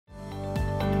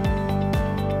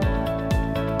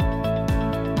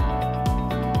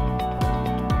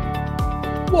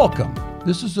Welcome.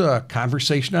 This is a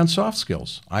conversation on soft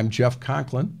skills. I'm Jeff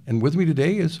Conklin, and with me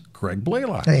today is Greg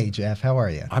Blalock. Hey, Jeff. How are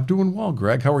you? I'm doing well,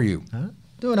 Greg. How are you?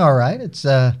 Doing all right. It's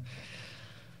kind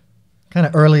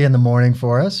of early in the morning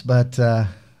for us, but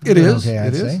it is. Okay,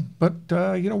 I'd say. But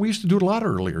we used to do it a lot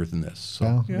earlier than this.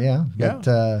 So, well, yeah. But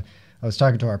I was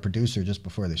talking to our producer just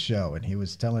before the show, and he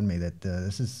was telling me that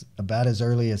this is about as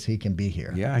early as he can be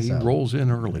here. Yeah, he rolls in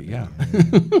early. Yeah.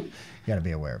 You got to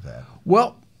be aware of that.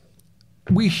 Well,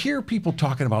 we hear people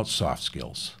talking about soft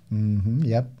skills. Mm-hmm.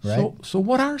 Yep. Right. So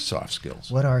what are soft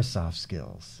skills? What are soft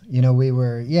skills?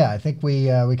 I think we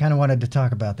kind of wanted to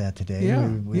talk about that today.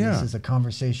 Yeah. This is a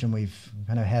conversation we've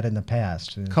kind of had in the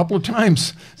past. A couple of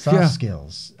times. Soft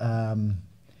skills.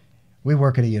 We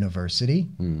work at a university.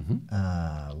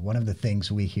 Mm-hmm. One of the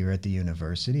things we hear at the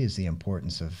university is the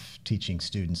importance of teaching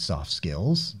students soft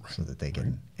skills so that they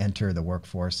can enter the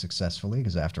workforce successfully,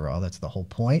 because after all, that's the whole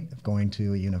point of going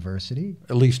to a university.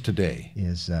 At least today.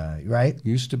 Is right?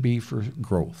 Used to be for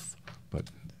growth, but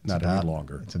not any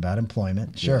longer. It's about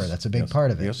employment. Sure, that's a big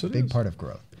part of it. Yes, it big is. part of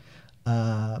growth.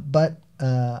 But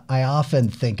I often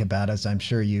think about, as I'm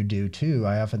sure you do too,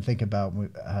 I often think about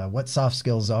what soft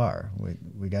skills are.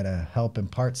 We got to help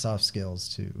impart soft skills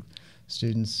to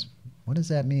students. What does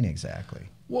that mean exactly?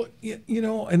 Well,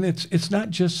 and it's not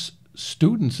just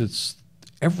students, it's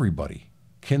everybody.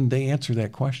 Can they answer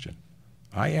that question?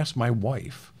 I asked my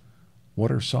wife,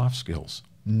 what are soft skills?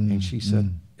 And she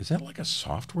said, is that like a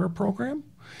software program?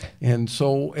 And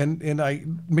so, and I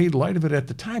made light of it at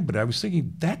the time, but I was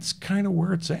thinking that's kind of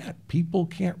where it's at. People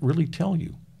can't really tell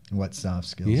you what soft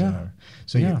skills are.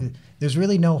 So there's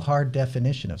really no hard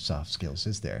definition of soft skills,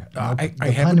 is there? The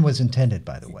pun was intended,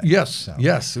 by the way. Yes,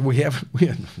 yes. We haven't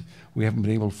been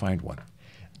able to find one.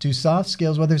 Do soft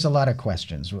skills? Well, there's a lot of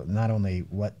questions. Not only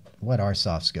what are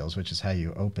soft skills, which is how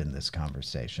you open this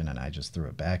conversation, and I just threw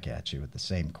it back at you with the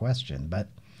same question, but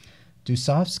do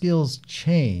soft skills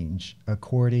change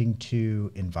according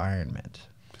to environment?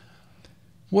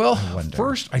 Well,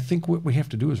 first, I think what we have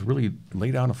to do is really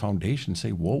lay down a foundation and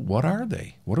say, well, what are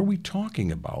they? What are we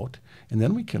talking about? And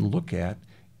then we can look at,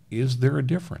 is there a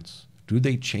difference? Do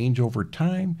they change over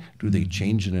time? Do they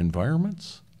change in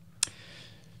environments?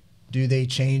 Do they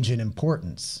change in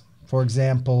importance? For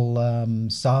example,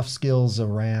 soft skills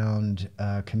around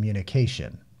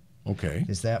communication. Okay.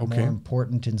 Is that more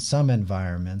important in some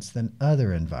environments than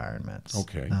other environments?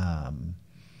 Okay.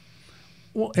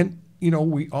 Well, and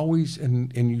we always,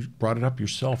 and you brought it up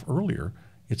yourself earlier,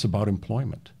 it's about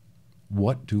employment.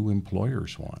 What do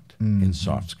employers want in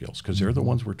soft skills? Because they're the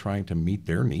ones we're trying to meet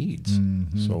their needs.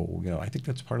 So, I think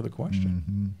that's part of the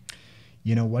question.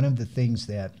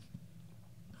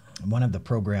 One of the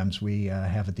programs we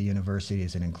have at the university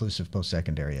is an inclusive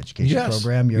post-secondary education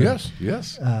program. Yes.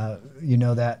 You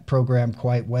know that program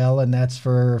quite well, and that's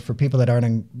for people that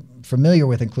aren't familiar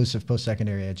with inclusive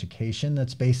post-secondary education.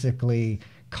 That's basically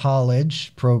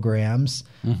college programs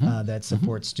that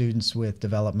support students with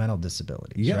developmental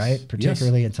disabilities, right?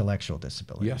 Particularly intellectual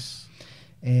disabilities. Yes.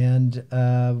 And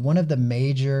one of the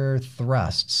major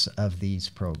thrusts of these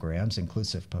programs,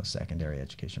 inclusive post-secondary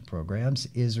education programs,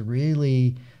 is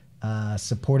really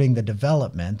supporting the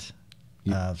development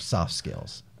of soft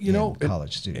skills in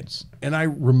college students. And I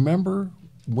remember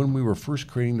when we were first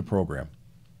creating the program,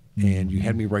 and you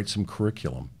had me write some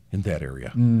curriculum in that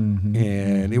area.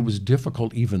 And it was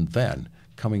difficult even then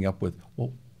coming up with,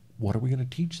 well, what are we going to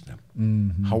teach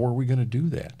them? How are we going to do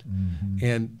that?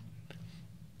 And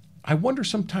I wonder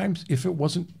sometimes if it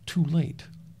wasn't too late.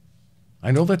 I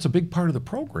know that's a big part of the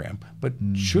program, but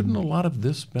shouldn't a lot of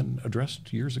this been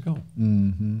addressed years ago?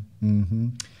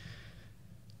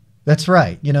 That's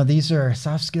right. These are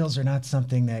soft skills are not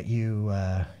something that you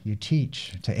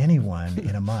teach to anyone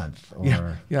in a month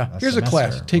or Here's a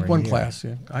class. Take one class.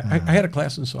 Yeah. I had a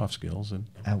class in soft skills, and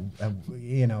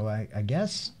I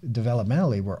guess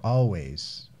developmentally we're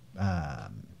always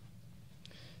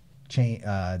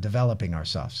developing our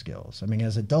soft skills. I mean,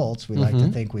 as adults, we like to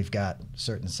think we've got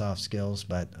certain soft skills,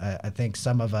 but I think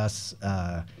some of us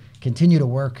continue to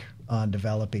work on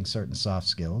developing certain soft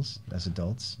skills as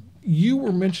adults. You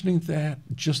were mentioning that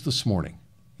just this morning.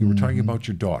 You were talking about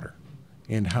your daughter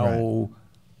and how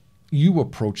you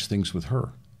approach things with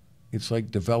her. It's like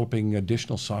developing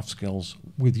additional soft skills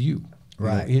with you,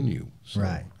 in you. So.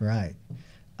 Right.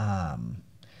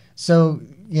 So,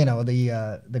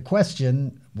 the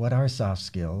question, what are soft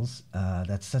skills?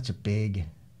 That's such a big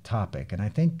topic. And I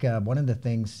think one of the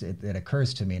things that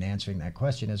occurs to me in answering that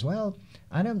question is, well,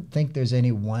 I don't think there's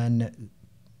any one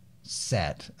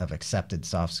set of accepted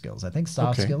soft skills. I think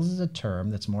soft skills is a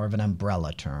term that's more of an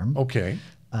umbrella term. Okay.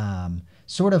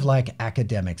 Sort of like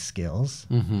academic skills.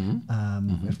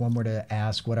 If one were to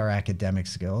ask what are academic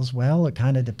skills, well, it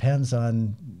kind of depends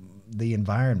on the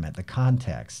environment, the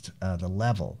context, the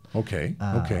level. Okay.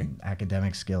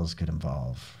 Academic skills could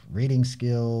involve reading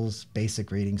skills,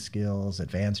 basic reading skills,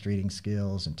 advanced reading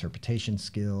skills, interpretation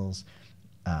skills,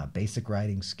 basic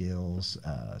writing skills,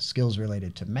 skills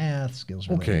related to math, skills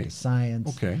related to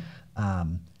science. Okay.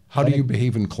 How do you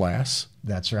behave in class?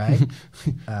 That's right.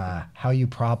 How you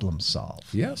problem solve.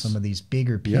 Yes. Some of these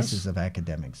bigger pieces of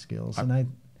academic skills. And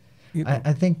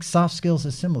I think soft skills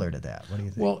is similar to that. What do you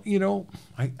think? Well,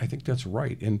 I think that's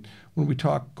right. And when we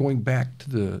talk, going back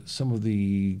to some of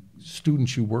the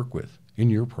students you work with in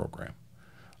your program,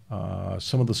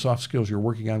 some of the soft skills you're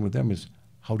working on with them is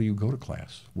how do you go to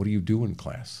class? What do you do in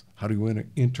class? How do you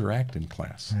interact in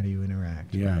class? How do you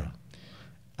interact? Yeah.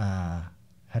 Right.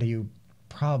 How do you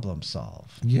problem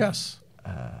solve? Yes.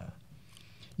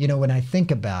 When I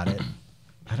think about it,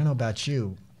 I don't know about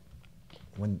you,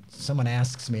 when someone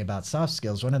asks me about soft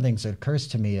skills, one of the things that occurs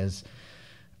to me is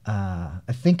I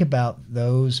think about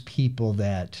those people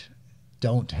that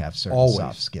don't have certain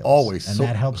soft skills. Always. And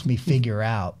that helps me figure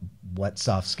out what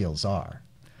soft skills are.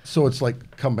 So it's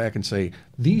like come back and say,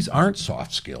 these aren't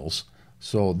soft skills,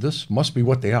 so this must be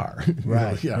what they are.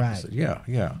 Right, Yeah. right. So, yeah.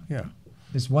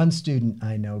 There's one student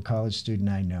I know, college student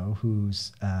I know,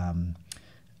 who's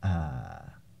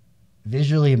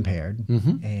visually impaired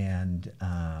and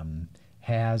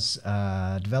has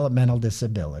developmental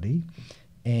disability.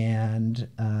 And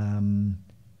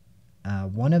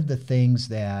one of the things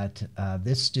that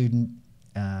this student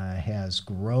has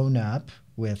grown up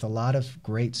with a lot of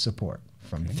great support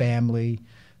from family,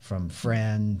 from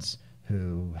friends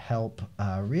who help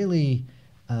really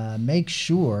make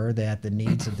sure that the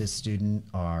needs of this student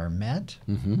are met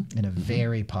in a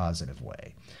very positive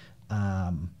way.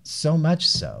 So much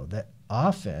so that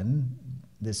often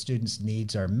the student's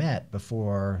needs are met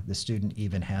before the student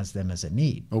even has them as a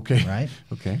need. Okay. Right?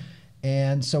 Okay.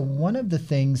 And so one of the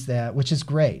things that, which is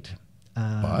great,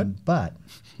 but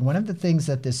one of the things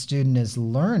that this student is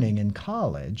learning in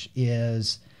college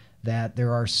is that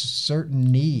there are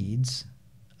certain needs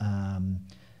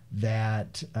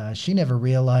that she never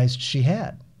realized she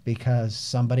had because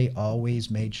somebody always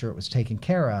made sure it was taken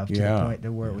care of to the point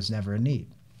where it was never a need.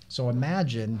 So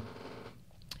imagine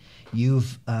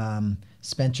you've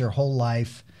spent your whole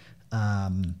life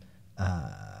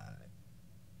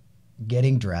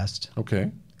getting dressed.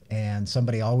 Okay. And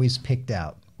somebody always picked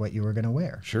out what you were going to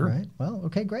wear. Sure. Right? Well,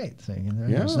 okay, great. So,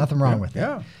 there's nothing wrong with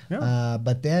that. Yeah.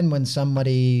 But then when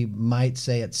somebody might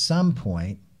say at some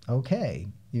point, okay,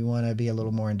 you want to be a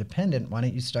little more independent, why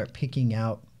don't you start picking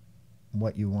out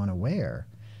what you want to wear?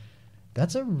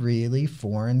 That's a really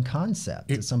foreign concept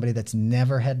to somebody that's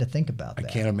never had to think about that. I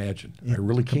can't imagine. I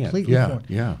really can't. Completely foreign.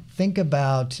 Yeah. Think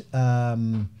about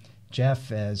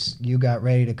Jeff as you got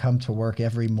ready to come to work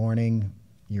every morning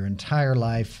your entire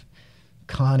life.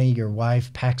 Connie, your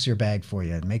wife, packs your bag for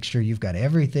you and makes sure you've got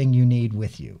everything you need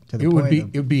with you. It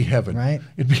would be heaven. Right?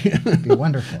 It'd be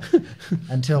wonderful.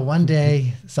 Until one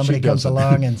day somebody comes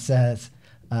along and says,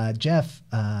 Jeff,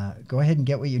 go ahead and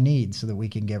get what you need so that we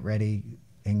can get ready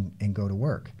and go to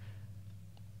work.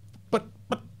 But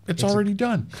it's already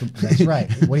done. That's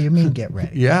right. What do you mean get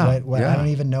ready? Yeah. I don't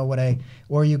even know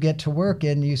or you get to work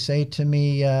and you say to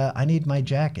me, I need my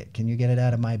jacket. Can you get it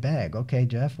out of my bag? Okay,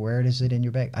 Jeff, where is it in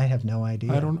your bag? I have no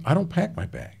idea. I don't pack my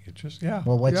bag. It's just,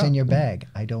 Well, what's in your bag?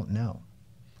 I don't know.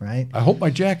 Right? I hope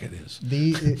my jacket is.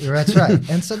 That's right.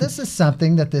 And so this is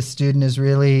something that this student is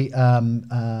really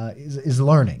is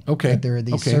learning. Okay. That there are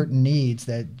these certain needs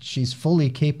that she's fully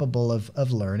capable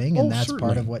of learning, and that's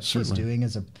part of what she's doing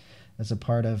as a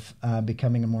part of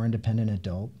becoming a more independent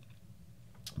adult.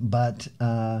 But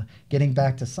getting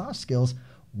back to soft skills,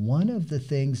 one of the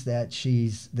things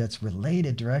that's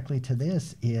related directly to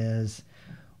this is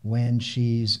when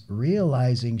she's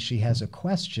realizing she has a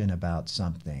question about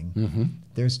something,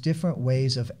 there's different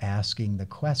ways of asking the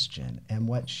question. And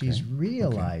what she's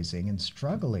realizing and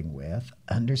struggling with,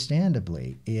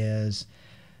 understandably, is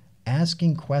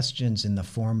asking questions in the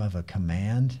form of a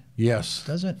command. Yes.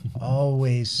 Doesn't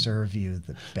always serve you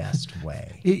the best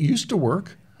way. It used to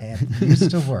work. And it used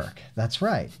to work. That's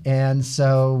right. And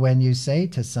so when you say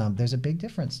to there's a big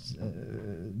difference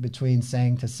between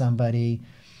saying to somebody,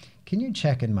 can you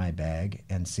check in my bag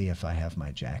and see if I have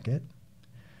my jacket?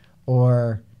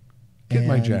 Or get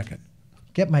my jacket.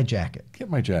 Get my jacket. Get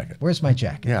my jacket. Where's my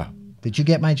jacket? Yeah. Did you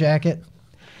get my jacket?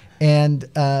 And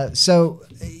so,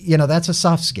 that's a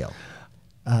soft skill.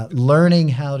 Learning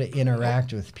how to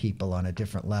interact with people on a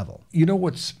different level. You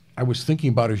know I was thinking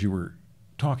about as you were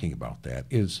talking about that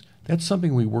is that's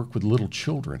something we work with little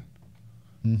children,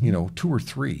 2 or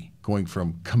 3, going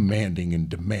from commanding and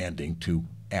demanding to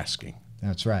asking.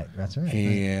 That's right. That's right.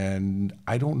 And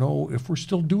I don't know if we're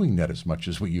still doing that as much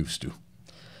as we used to.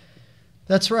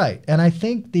 That's right. And I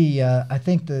think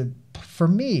for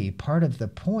me, part of the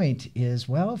point is,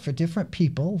 well, for different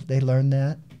people, they learn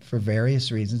that for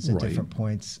various reasons at different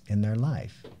points in their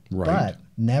life. Right. But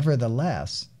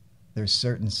nevertheless, there's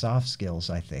certain soft skills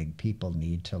I think people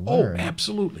need to learn. Oh,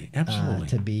 absolutely. Absolutely.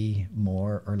 To be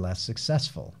more or less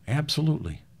successful.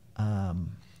 Absolutely.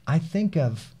 I think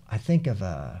of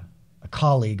a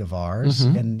colleague of ours,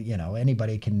 and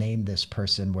anybody can name this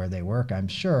person where they work, I'm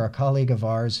sure, a colleague of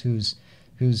ours who's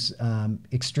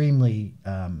extremely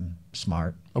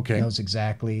smart. Okay.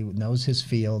 Knows his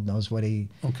field, knows what he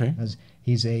Okay. knows.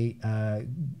 He's a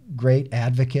great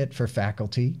advocate for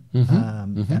faculty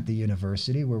at the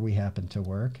university where we happen to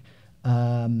work.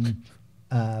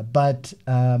 But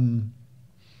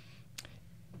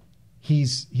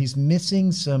he's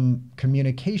missing some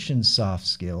communication soft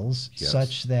skills,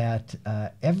 such that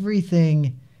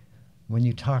everything, when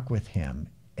you talk with him,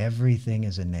 everything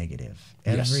is a negative.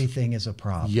 Yes. Everything is a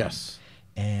problem. Yes.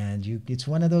 And it's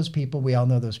one of those people, we all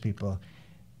know those people.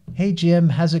 Hey, Jim,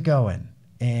 how's it going?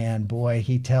 And boy,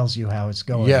 he tells you how it's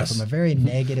going from a very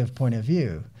negative point of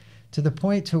view, to the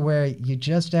point to where you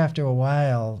just after a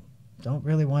while don't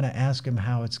really want to ask him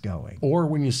how it's going. Or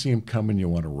when you see him coming, you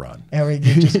want to run. Or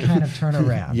you just kind of turn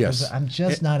around. Yes. I'm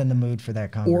just not in the mood for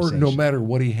that conversation. Or no matter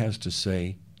what he has to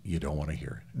say, you don't want to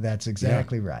hear it. That's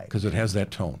exactly right. Because it has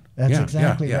that tone. That's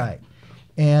exactly right.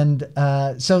 And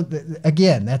so,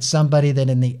 again, that's somebody that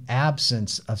in the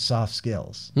absence of soft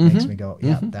skills makes me go,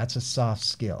 that's a soft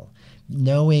skill.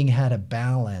 Knowing how to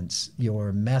balance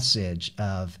your message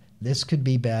of this could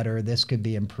be better, this could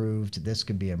be improved,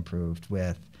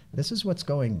 with this is what's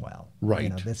going well.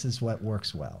 Right. This is what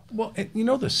works well. Well, and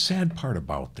the sad part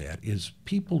about that is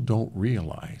people don't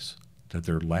realize that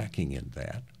they're lacking in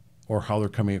that or how they're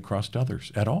coming across to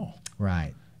others at all.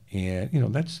 Right. And,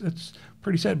 that's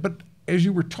pretty sad. But as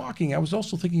you were talking, I was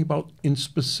also thinking about in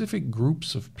specific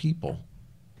groups of people,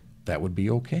 that would be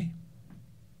okay.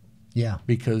 Yeah.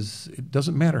 Because it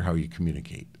doesn't matter how you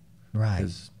communicate. Right.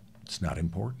 Because it's not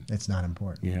important. It's not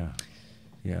important. Yeah.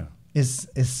 Yeah. Is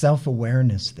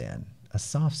self-awareness then a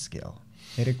soft skill?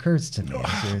 It occurs to me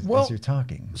as you're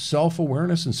talking.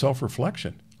 Self-awareness and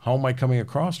self-reflection. How am I coming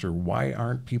across, or why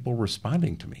aren't people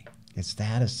responding to me? Is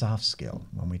that a soft skill?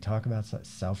 When we talk about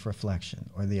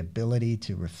self-reflection, or the ability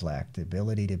to reflect, the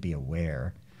ability to be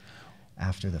aware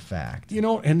after the fact.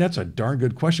 And that's a darn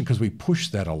good question, because we push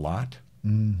that a lot,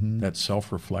 that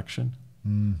self-reflection.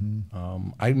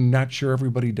 I'm not sure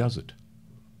everybody does it.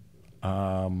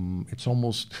 It's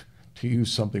almost, to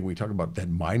use something we talk about, that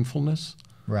mindfulness.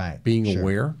 Right. Being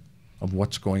aware of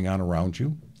what's going on around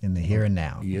you. In the here and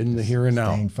now. In the here and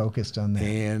now. Staying focused on that.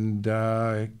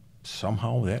 And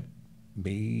somehow that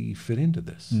may fit into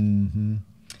this. Yeah.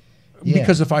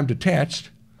 Because if I'm detached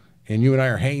and you and I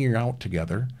are hanging out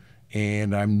together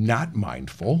and I'm not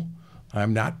mindful,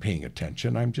 I'm not paying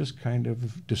attention, I'm just kind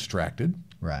of distracted.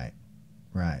 Right.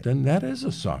 Right. Then that is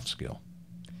a soft skill.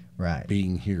 Right.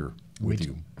 Being here with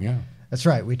you. Yeah. That's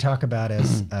right. We talk about,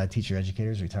 as teacher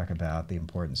educators, we talk about the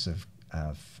importance of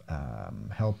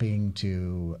helping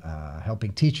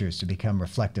teachers to become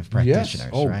reflective practitioners. Yes.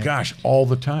 Oh, right? gosh, all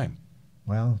the time.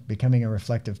 Well, becoming a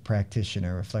reflective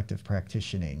practitioner, reflective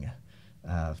practicing,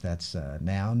 if that's a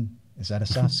noun, is that a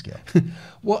soft skill?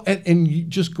 Well, and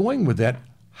just going with that,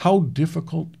 how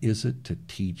difficult is it to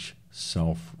teach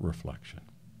self-reflection?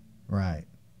 Right.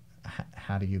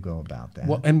 How do you go about that?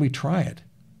 Well, and we try it,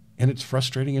 and it's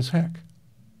frustrating as heck.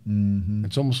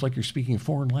 It's almost like you're speaking a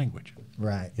foreign language.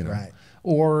 Right, right.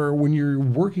 Or when you're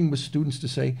working with students to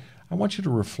say, I want you to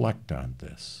reflect on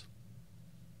this.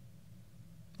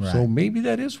 Right. So maybe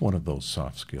that is one of those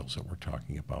soft skills that we're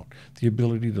talking about, the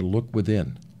ability to look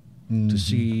within, to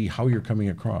see how you're coming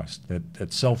across,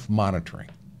 that self-monitoring.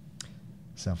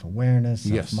 Self-awareness,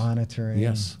 self-monitoring,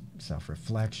 yes.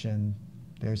 Self-reflection.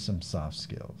 There's some soft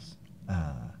skills.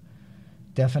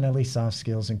 Definitely soft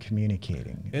skills in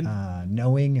communicating. And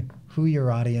knowing who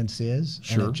your audience is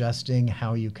and adjusting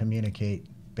how you communicate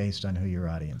based on who your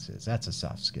audience is. That's a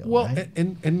soft skill. Well, right?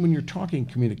 and when you're talking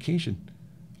communication,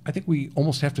 I think we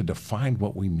almost have to define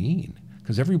what we mean,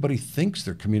 because everybody thinks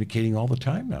they're communicating all the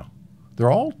time now. They're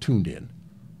all tuned in.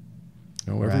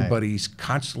 Everybody's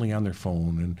constantly on their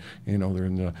phone, and they're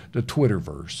in the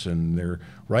Twitterverse, and they're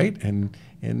right. And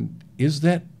is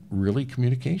that really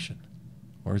communication,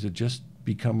 or has it just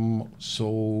become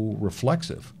so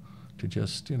reflexive to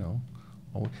just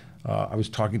I was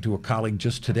talking to a colleague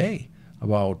just today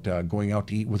about going out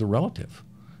to eat with a relative.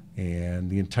 And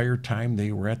the entire time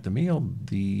they were at the meal,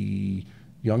 the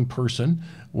young person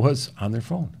was on their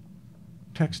phone,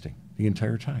 texting the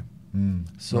entire time.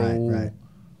 So right.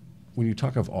 when you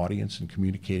talk of audience and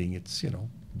communicating, it's,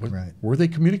 Right. were they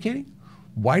communicating?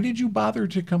 Why did you bother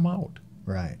to come out?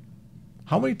 Right.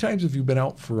 How many times have you been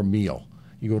out for a meal?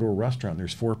 You go to a restaurant,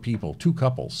 there's 4 people, 2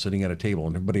 couples sitting at a table,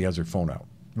 and everybody has their phone out.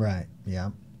 Right.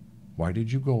 Yeah. Why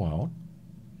did you go out?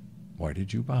 Why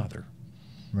did you bother?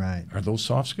 Right. Are those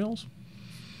soft skills?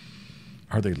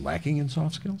 Are they lacking in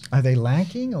soft skills? Are they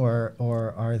lacking, or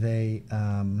are they,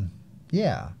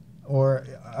 or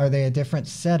are they a different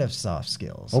set of soft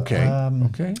skills? Okay.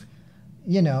 Okay.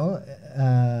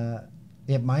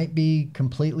 It might be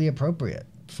completely appropriate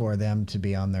for them to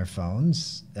be on their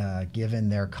phones, given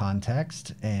their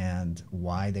context and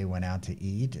why they went out to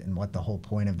eat and what the whole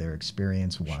point of their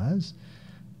experience was.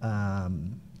 I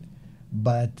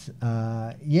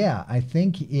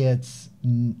think it's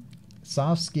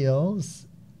soft skills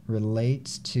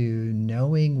relates to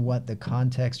knowing what the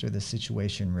context or the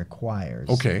situation requires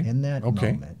in that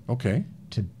moment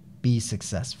to be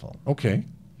successful. Okay.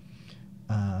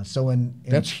 So when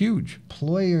that's huge.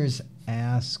 Employers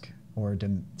ask or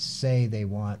say they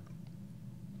want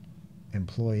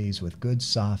employees with good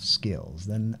soft skills,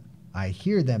 then I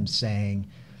hear them saying,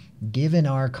 given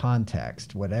our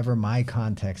context, whatever my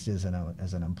context is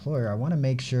as an employer, I want to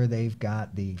make sure they've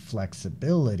got the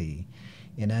flexibility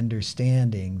in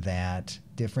understanding that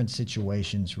different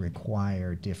situations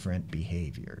require different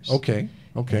behaviors. Okay.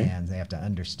 And they have to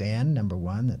understand, number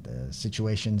one, that the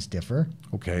situations differ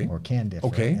or can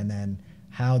differ. And then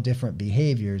how different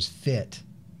behaviors fit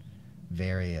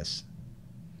various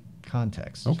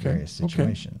contexts, various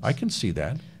situations. I can see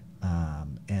that.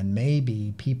 And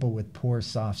maybe people with poor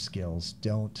soft skills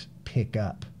don't pick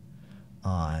up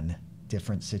on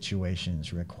different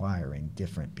situations requiring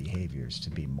different behaviors to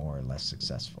be more or less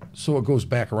successful. So it goes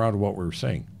back around to what we were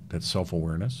saying, that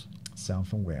self-awareness.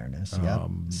 Self-awareness,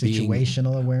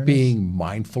 situational awareness. Being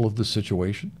mindful of the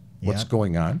situation, what's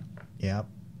going on. Yep.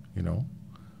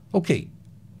 Okay,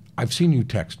 I've seen you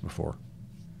text before.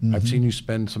 I've seen you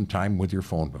spend some time with your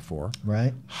phone before.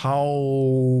 Right.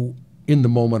 How in the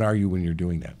moment are you when you're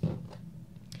doing that?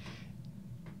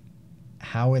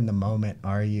 How in the moment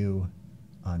are you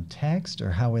on text, or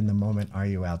how in the moment are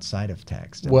you outside of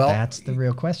text? And well, that's the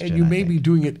real question. And you may be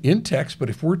doing it in text,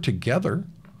 but if we're together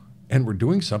and we're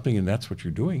doing something and that's what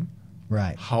you're doing,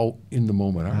 right? How in the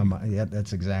moment are you? Yeah,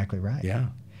 that's exactly right. Yeah.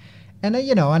 And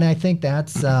and I think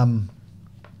that's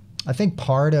I think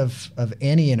part of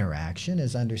any interaction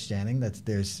is understanding that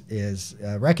there's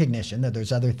recognition that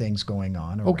there's other things going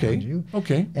on around you.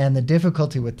 Okay. And the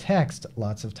difficulty with text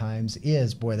lots of times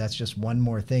is, boy, that's just one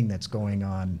more thing that's going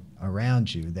on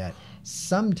around you that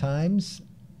sometimes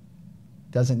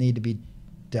doesn't need to be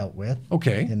dealt with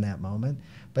in that moment.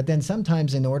 But then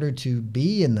sometimes in order to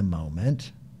be in the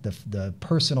moment, the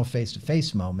personal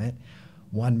face-to-face moment,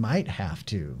 one might have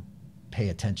to pay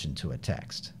attention to a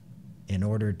text in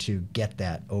order to get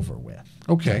that over with.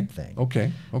 Type thing.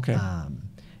 Okay.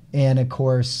 And of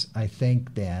course, I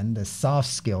think then the soft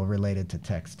skill related to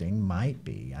texting might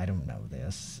be, I don't know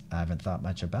this, I haven't thought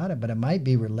much about it, but it might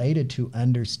be related to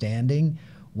understanding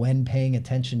when paying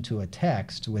attention to a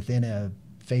text within a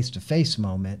face-to-face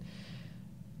moment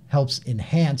helps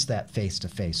enhance that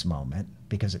face-to-face moment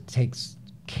because it takes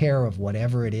care of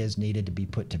whatever it is needed to be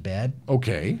put to bed.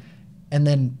 Okay. And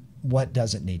then what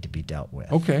doesn't need to be dealt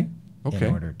with. Okay. In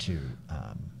order to,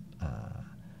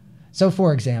 so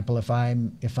for example, if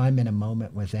I'm in a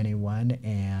moment with anyone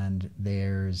and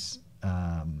there's,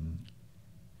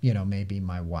 maybe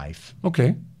my wife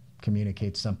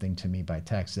communicates something to me by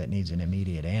text that needs an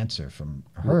immediate answer from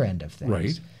her end of things.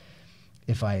 Right.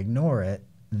 If I ignore it,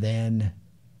 then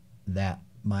that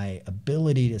my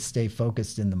ability to stay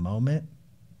focused in the moment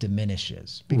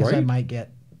diminishes because I might get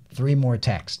 3 more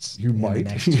texts. You might. The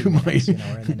next 2 minutes,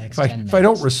 or in the next 10 minutes. If I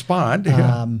don't respond.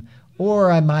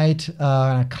 Or I might,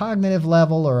 on a cognitive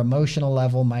level or emotional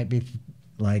level, might be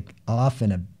like off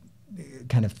in a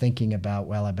kind of thinking about,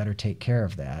 well, I better take care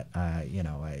of that.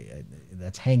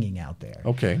 That's hanging out there.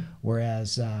 Okay.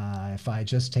 Whereas if I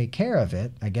just take care of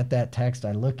it, I get that text,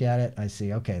 I look at it, I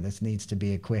see, okay, this needs to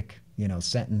be a quick,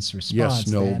 sentence response. Yes,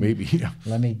 no, maybe. Yeah.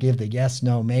 Let me give the yes,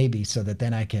 no, maybe, so that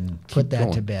then I can put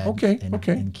that to bed.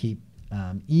 And keep,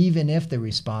 even if the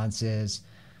response is,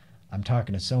 I'm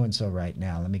talking to so-and-so right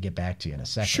now, let me get back to you in a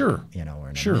second. Sure. Or in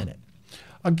a minute.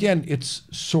 Again, it's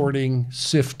sorting,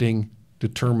 sifting,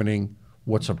 determining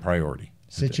what's a priority.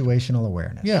 Situational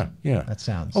awareness. Yeah. That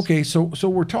sounds. Okay, so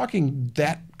we're talking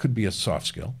that could be a soft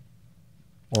skill.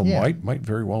 or Yeah. might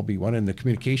very well be one. And the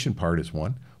communication part is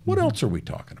one. What else are we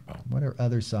talking about? What are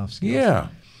other soft skills? Yeah.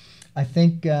 I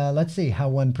think, let's see, how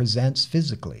one presents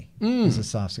physically is a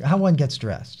soft skill. How one gets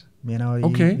dressed. You know,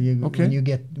 Okay. When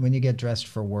you get dressed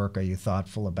for work, are you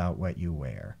thoughtful about what you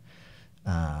wear?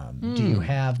 Do you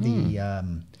have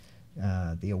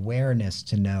the awareness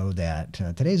to know that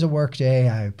today's a work day,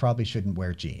 I probably shouldn't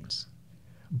wear jeans?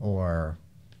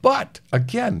 But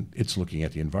again, it's looking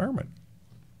at the environment.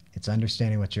 It's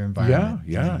understanding what your environment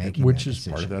is, and making which that is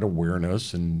decision. part of that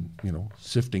awareness and,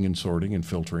 sifting and sorting and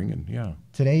filtering and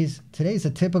Today's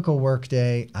a typical work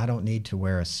day. I don't need to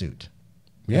wear a suit.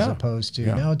 As opposed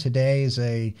to, no, today is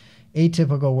a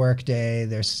atypical work day.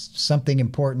 There's something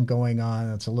important going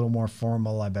on. It's a little more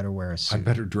formal. I better wear a suit. I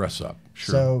better dress up.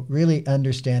 Sure. So really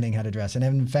understanding how to dress. And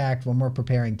in fact, when we're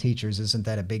preparing teachers, isn't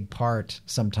that a big part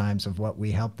sometimes of what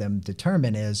we help them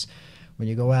determine is when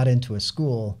you go out into a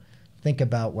school, think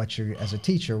about as a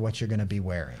teacher, what you're going to be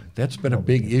wearing. That's been a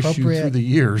big issue through the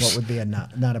years. What would be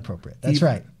not appropriate. That's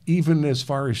right. Even as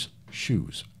far as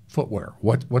shoes, footwear,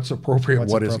 what's appropriate,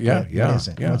 what isn't.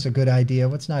 What's a good idea,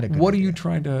 what's not a good idea. What are you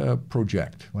trying to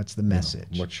project? What's the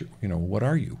message? What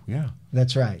are you? Yeah.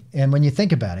 That's right. And when you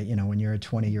think about it, when you're a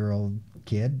 20-year-old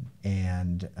kid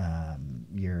and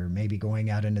you're maybe going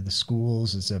out into the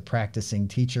schools as a practicing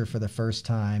teacher for the first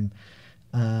time,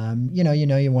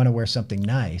 you want to wear something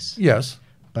nice. Yes.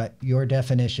 But your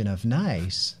definition of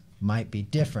nice might be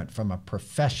different from a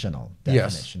professional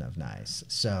definition of nice.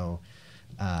 So,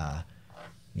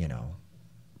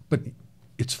 But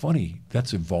it's funny,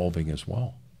 that's evolving as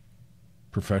well.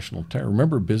 Professional attire.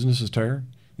 Remember business attire?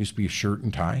 Used to be a shirt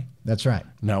and tie. That's right.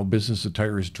 Now business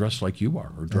attire is dressed like you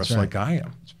are or dressed like I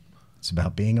am. It's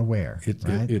about being aware.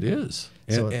 Right? It is.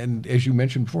 And as you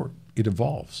mentioned before, it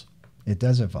evolves. It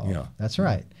does evolve. Yeah. That's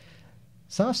right.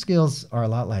 Soft skills are a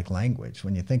lot like language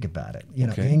when you think about it.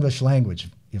 The English language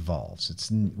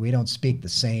evolves. We don't speak the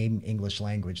same English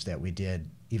language that we did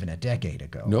even a decade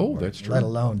ago. No, that's true. Let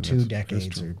alone 2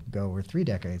 decades ago or 3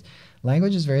 decades.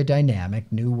 Language is very dynamic.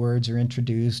 New words are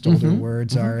introduced. Older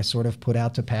words are sort of put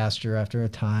out to pasture after a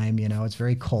time. It's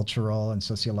very cultural and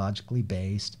sociologically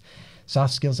based.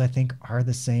 Soft skills, I think, are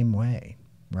the same way,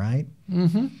 right?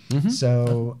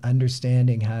 So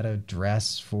understanding how to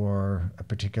dress for a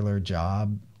particular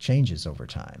job changes over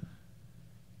time.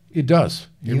 It does.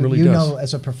 It really does.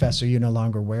 As a professor, you no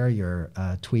longer wear your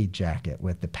tweed jacket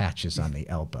with the patches on the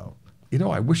elbow.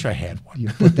 I wish I had one. You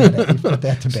put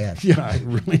that to bed. Yeah, I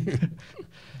really.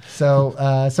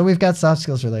 So we've got soft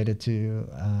skills related to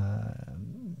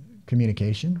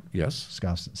communication. Yes.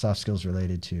 Soft skills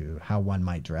related to how one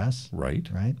might dress. Right.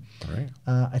 Right.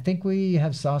 I think we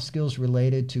have soft skills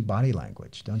related to body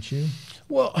language, don't you?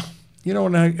 Well,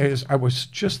 and as I was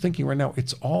just thinking right now,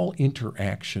 it's all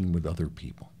interaction with other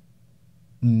people.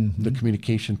 The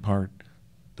communication part,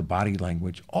 the body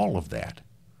language, all of that.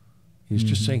 He's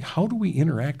just saying, how do we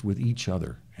interact with each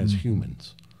other as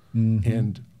humans?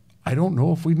 And I don't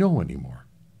know if we know anymore.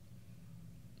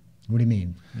 What do you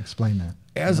mean? Explain that.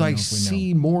 As I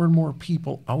see more and more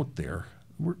people out there,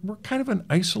 we're kind of an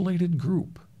isolated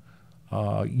group.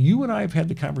 You and I have had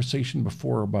the conversation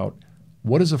before about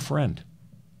what is a friend?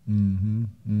 And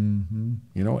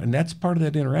that's part of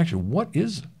that interaction. What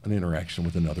is an interaction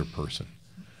with another person?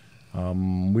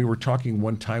 We were talking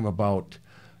one time about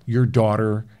your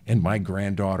daughter and my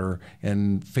granddaughter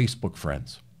and Facebook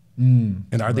friends.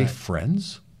 And are they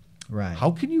friends? Right.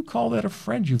 How can you call that a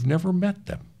friend? You've never met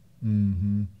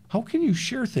them. How can you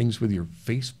share things with your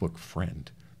Facebook friend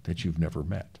that you've never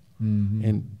met?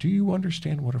 And do you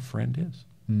understand what a friend is?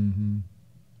 And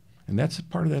that's a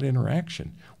part of that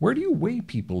interaction. Where do you weigh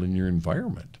people in your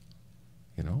environment?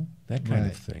 That kind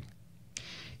of thing.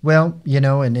 Well,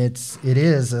 and it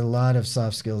is a lot of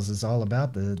soft skills is all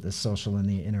about the social and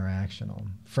the interactional.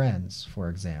 Friends, for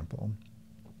example.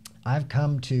 I've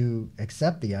come to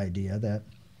accept the idea that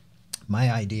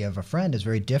my idea of a friend is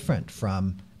very different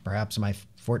from perhaps my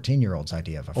 14-year-old's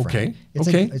idea of a friend.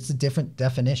 It's a different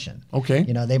definition.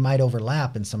 They might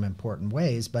overlap in some important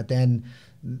ways, but then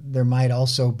there might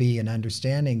also be an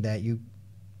understanding that you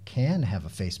can have a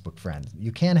Facebook friend.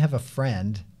 You can have a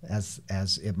friend as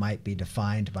it might be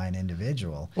defined by an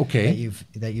individual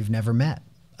that you've never met.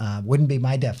 Wouldn't be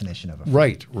my definition of a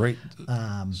friend. Right.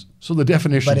 So the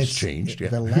definition has changed.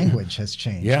 The language has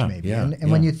changed, maybe. And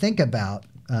when you think about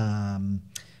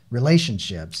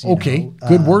relationships,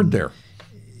 good word there.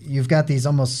 You've got these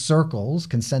almost circles,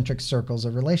 concentric circles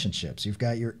of relationships. You've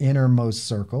got your innermost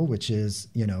circle, which is,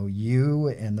 you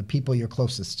and the people you're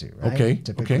closest to, right?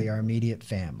 Typically our immediate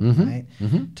family, right?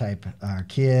 Type our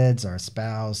kids, our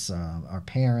spouse, our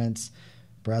parents.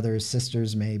 brothers,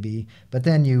 sisters maybe, but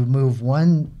then you move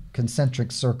one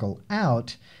concentric circle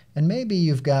out, and maybe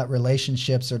you've got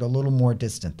relationships that are a little more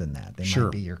distant than that. They Sure.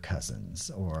 might be your cousins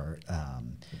or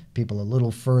people a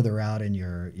little further out in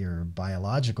your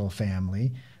biological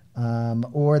family,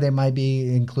 or they might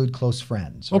include close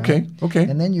friends. Right? Okay, okay.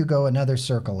 And then you go another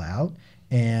circle out,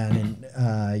 and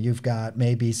you've got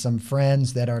maybe some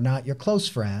friends that are not your close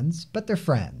friends, but they're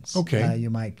friends. Okay. You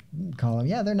might call them,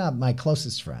 they're not my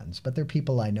closest friends, but they're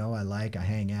people I know, I like, I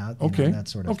hang out, you know, that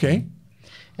sort of thing.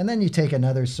 And then you take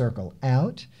another circle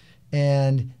out,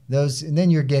 and then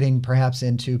you're getting perhaps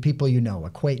into people you know,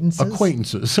 acquaintances.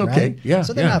 Acquaintances, okay, right? yeah.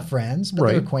 So they're not friends, but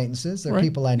they're Right. acquaintances. They're Right.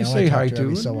 people I know. You say I talk hi to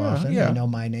every to, so yeah, often. yeah. They know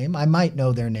my name. I might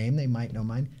know their name. They might know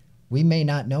mine. We may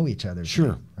not know each other's Sure.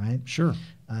 name, right? Sure.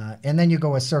 And then you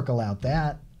go a circle out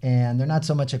that, and they're not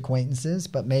so much acquaintances,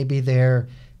 but maybe they're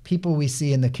people we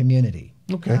see in the community.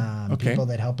 Okay. Okay. People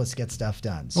that help us get stuff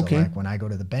done. So Okay. like when I go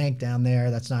to the bank down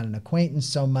there, that's not an acquaintance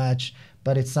so much,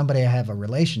 but it's somebody I have a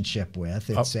relationship with.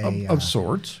 It's Of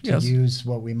sorts, to yes. use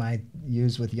what we might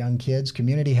use with young kids,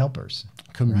 community helpers.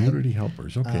 Community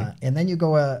helpers, okay. And then you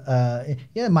go,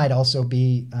 it might also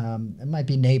be, it might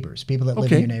be neighbors, people that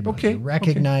live in Okay, your neighborhood. okay, You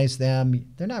recognize them.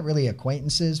 They're not really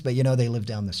acquaintances, but you know they live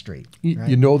down the street. Right?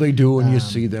 You know they do, and you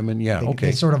see them, and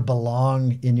They sort of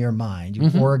belong in your mind. You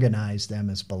organize them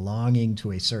as belonging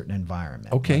to a certain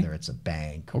environment, Okay. whether it's a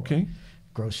bank, or Okay.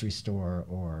 grocery store,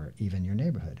 or even your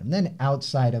neighborhood. And then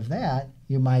outside of that,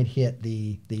 you might hit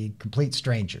the complete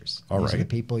strangers. All These are right. the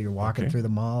people you're walking Okay. through the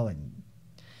mall, and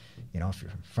you know, if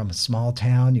you're from a small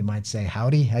town, you might say,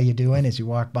 howdy, how you doing? As you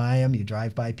walk by them, you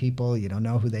drive by people, you don't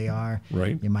know who they are.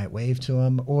 Right. You might wave to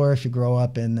them. Or if you grow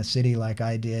up in the city like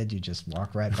I did, you just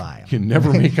walk right by them. You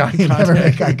never make eye You never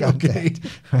make eye contact. Okay.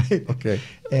 contact. Right? Okay.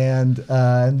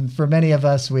 And for many of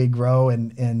us, we grow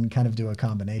and kind of do a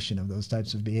combination of those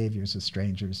types of behaviors with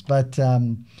strangers. But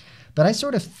I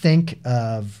sort of think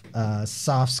of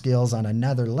soft skills on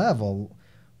another level,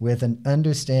 with an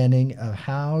understanding of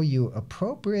how you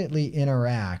appropriately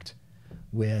interact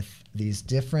with these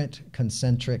different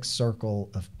concentric circle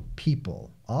of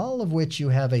people, all of which you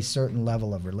have a certain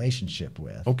level of relationship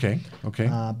with. Okay. Okay.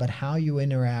 But how you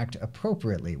interact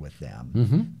appropriately with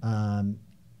them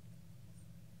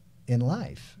in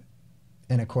life.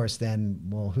 And of course, then,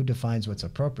 well, who defines what's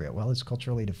appropriate? Well, it's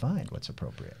culturally defined what's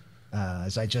appropriate.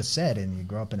 As I just said, and you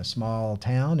grow up in a small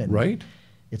town, and Right.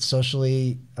 it's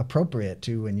socially appropriate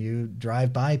to, when you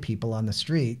drive by people on the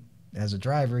street, as a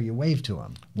driver, you wave to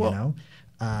them. Well- you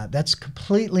know, that's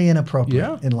completely inappropriate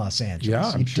Yeah. in Los Angeles. Yeah,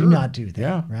 I'm you sure. do not do that,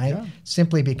 Yeah, right? yeah.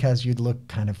 Simply because you'd look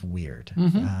kind of weird.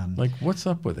 Like, what's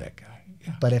up with that guy?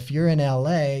 Yeah. But if you're in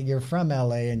LA, you're from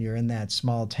LA, and you're in that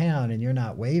small town, and you're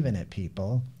not waving at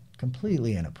people,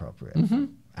 completely inappropriate,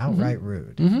 outright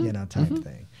rude, you know, type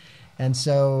thing. And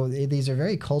so these are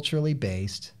very culturally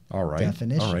based All right.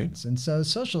 definitions. All right. And so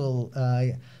social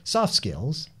soft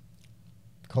skills,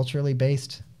 culturally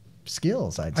based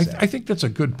skills, I'd say. I think that's a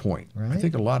good point. I Right?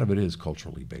 think a lot of it is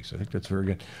culturally based. I think that's very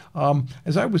good.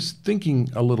 As I was thinking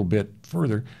a little bit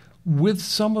further, with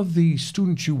some of the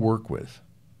students you work with,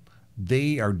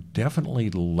 they are definitely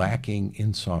lacking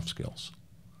in soft skills.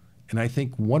 And I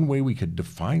think one way we could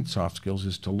define soft skills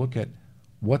is to look at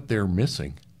what they're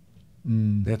missing.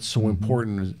 That's so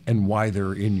important, and why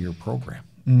they're in your program.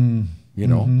 You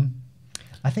know?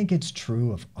 I think it's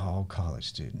true of all college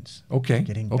students. Okay.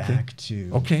 Getting okay. back to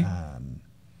Okay.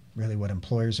 really what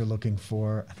employers are looking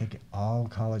for, I think all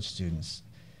college students,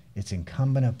 it's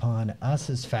incumbent upon us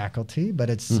as faculty, but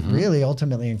it's really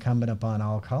ultimately incumbent upon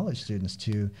all college students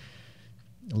to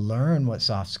learn what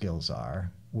soft skills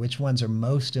are, which ones are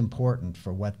most important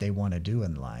for what they want to do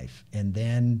in life, and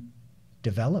then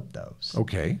develop those.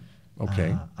 Okay.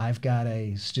 Okay. I've got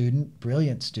a student,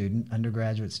 brilliant student,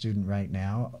 undergraduate student right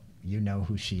now. You know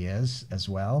who she is as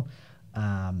well,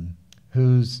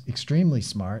 who's extremely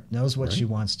smart, knows what she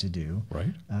wants to do,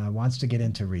 Right. wants to get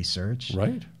into research,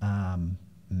 Right.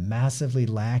 massively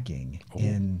lacking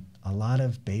in a lot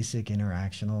of basic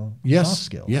interactional Yes, soft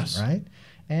skills, yes. right?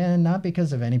 And not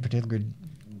because of any particular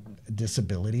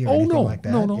disability or Oh, anything no, like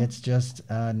that. no. It's just,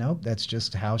 nope, that's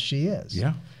just how she is.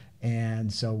 Yeah.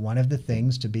 And so one of the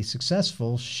things to be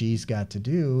successful she's got to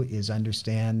do is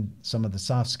understand some of the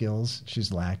soft skills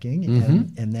she's lacking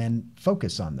and then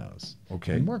focus on those.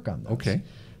 Okay. And work on those. Okay.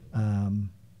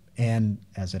 And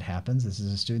as it happens, this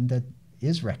is a student that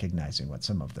is recognizing what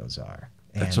some of those are.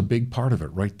 That's a and big part of it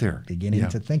right there. beginning Yeah.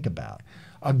 to think about.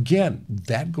 Again,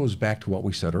 that goes back to what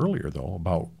we said earlier, though,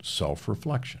 about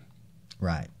self-reflection.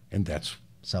 Right. And that's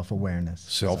Self-awareness.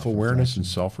 self-awareness and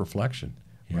self-reflection.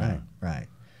 Yeah. Right.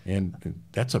 And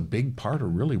that's a big part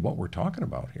of really what we're talking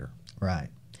about here. Right.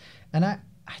 And I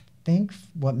think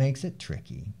what makes it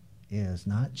tricky is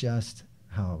not just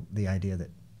how the idea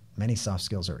that many soft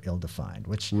skills are ill-defined,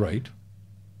 which Right.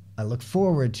 I look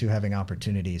forward to having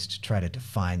opportunities to try to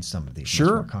define some of these much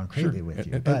Sure. more concretely with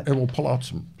you. And we'll pull out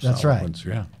some That's solid right. ones.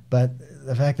 Yeah. But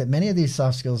the fact that many of these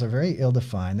soft skills are very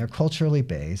ill-defined, they're culturally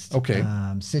based, Okay.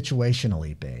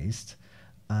 situationally based,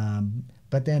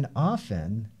 but then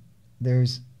often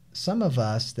there's some of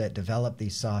us that develop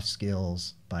these soft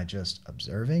skills by just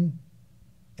observing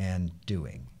and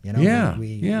doing. You know, Yeah, we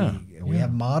yeah.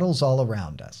 have models all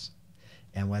around us.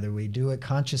 And whether we do it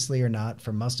consciously or not,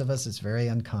 for most of us, it's very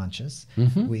unconscious.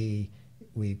 Mhm.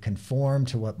 We conform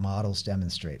to what models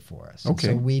demonstrate for us. And Okay.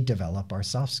 so we develop our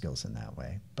soft skills in that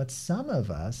way. But some of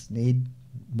us need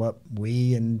what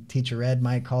we in teacher ed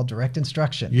might call direct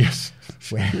instruction. Yes.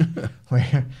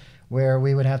 where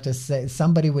we would have to say,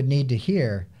 somebody would need to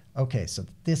hear, okay, so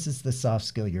this is the soft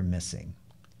skill you're missing.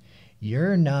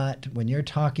 You're not, when you're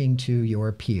talking to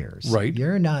your peers, Right.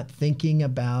 you're not thinking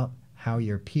about how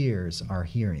your peers are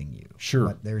hearing you, Sure.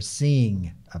 what they're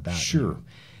seeing about Sure. you,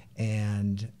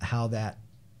 and how that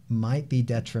might be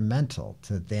detrimental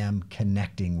to them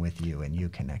connecting with you and you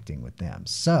connecting with them.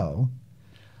 So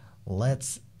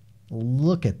let's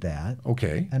look at that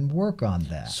Okay. and work on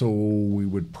that. So we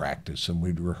would practice and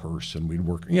we'd rehearse and we'd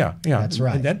work. Yeah, yeah. That's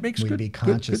right. And that makes We'd good, be good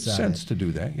conscious of sense it. to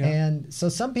do that. Yeah. And so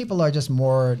some people are just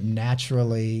more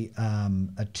naturally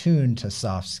attuned to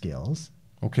soft skills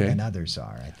Okay. than others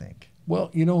are, I think.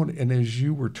 Well, you know, and as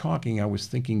you were talking, I was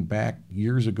thinking back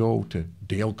years ago to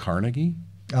Dale Carnegie.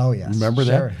 Oh, yes. Remember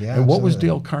Sure. that? Yeah, and what was absolutely.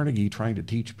 Dale Carnegie trying to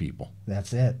teach people?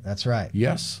 That's it. That's right.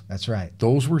 Yes. That's right.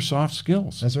 Those were soft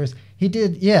skills. That's where he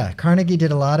did. Yeah, Carnegie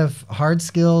did a lot of hard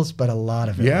skills, but a lot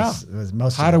of it Yeah. was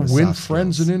most How of to it was win soft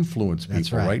friends skills. and influence people,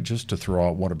 That's right. Just to throw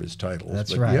out one of his titles.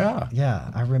 That's But right. Yeah.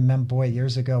 Yeah. I remember, boy,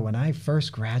 years ago when I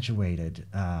first graduated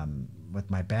with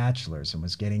my bachelor's and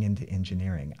was getting into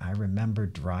engineering, I remember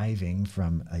driving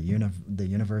from the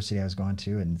university I was going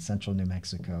to in central New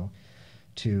Mexico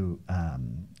to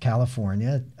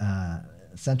California,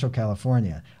 Central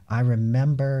California. I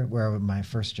remember where my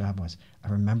first job was. I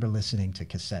remember listening to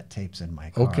cassette tapes in my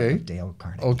car Okay. of Dale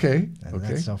Carnegie. Okay. And Okay.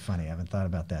 That's so funny. I haven't thought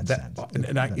about that since.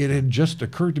 It had just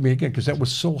occurred to me again because that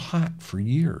was so hot for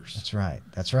years. That's right.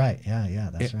 That's right. Yeah, yeah,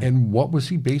 that's right. And what was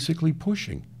he basically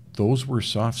pushing? Those were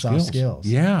soft skills. Soft skills.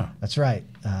 Yeah. That's right.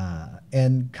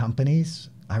 And companies,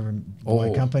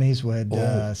 companies would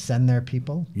send their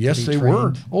people. to Yes, be they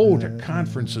were. trained. Oh, to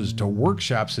conferences, to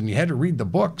workshops, and you had to read the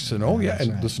books, and That's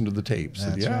and right. listen to the tapes.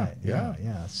 That's and right.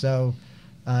 Yeah. So,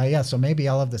 so maybe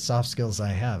all of the soft skills I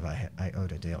have, I owe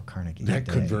to Dale Carnegie. That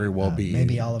could today. very well be.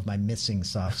 Maybe all of my missing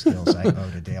soft skills I owe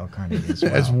to Dale Carnegie as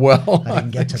well. As well. I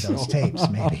didn't get to think those so. tapes,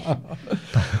 maybe.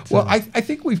 Well, I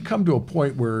think we've come to a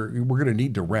point where we're going to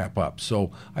need to wrap up.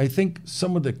 So I think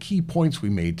some of the key points we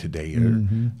made today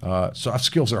are soft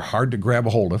skills are hard to grab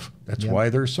a hold of. That's Yep. why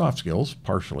they're soft skills,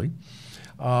 partially.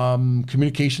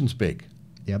 Communication's big.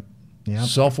 Yep.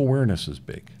 Self-awareness is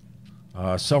big.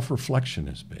 Self-reflection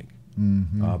is big.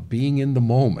 Being in the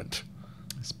moment.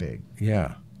 It's big.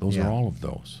 Yeah, those Yeah. are all of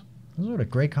those. This was a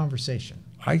great conversation.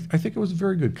 I think it was a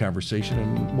very good conversation,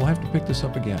 and we'll have to pick this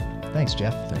up again. Thanks,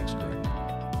 Jeff. Thanks, Greg.